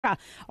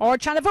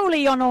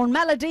ARDSHANAVOOLEY, Unknown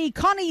Melody,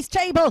 Connie's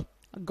Table,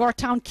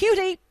 GORTOWN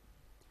CUTIE.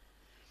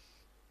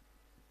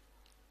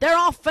 They're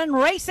off and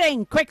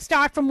racing. Quick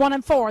start from 1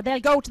 and 4.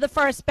 They'll go to the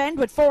first bend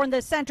with 4 in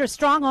the centre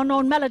strong.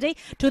 Unknown Melody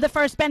to the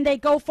first bend. They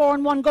go 4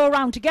 and 1 go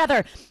round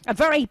together. A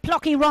very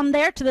plucky run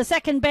there to the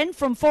second bend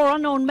from 4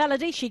 Unknown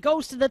Melody. She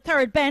goes to the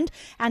third bend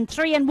and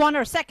 3 and 1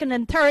 are second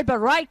and third. But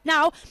right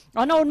now,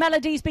 Unknown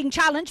Melody's being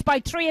challenged by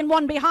 3 and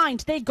 1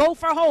 behind. They go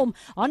for home.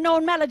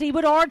 Unknown Melody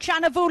with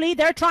ARDSHANAVOOLEY.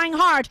 They're trying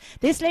hard.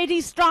 This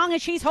lady's strong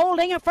and she's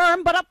holding it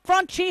firm, but up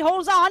front she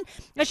holds on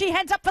as she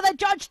heads up for the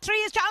judge. 3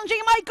 is challenging.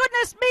 My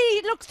goodness me,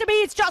 it looks to me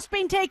it's just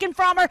been taken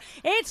from her.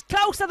 It's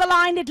close to the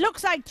line. It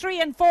looks like 3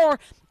 and 4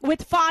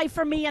 with 5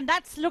 for me, and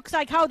that looks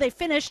like how they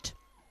finished.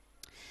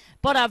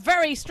 But a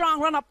very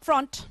strong run up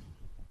front.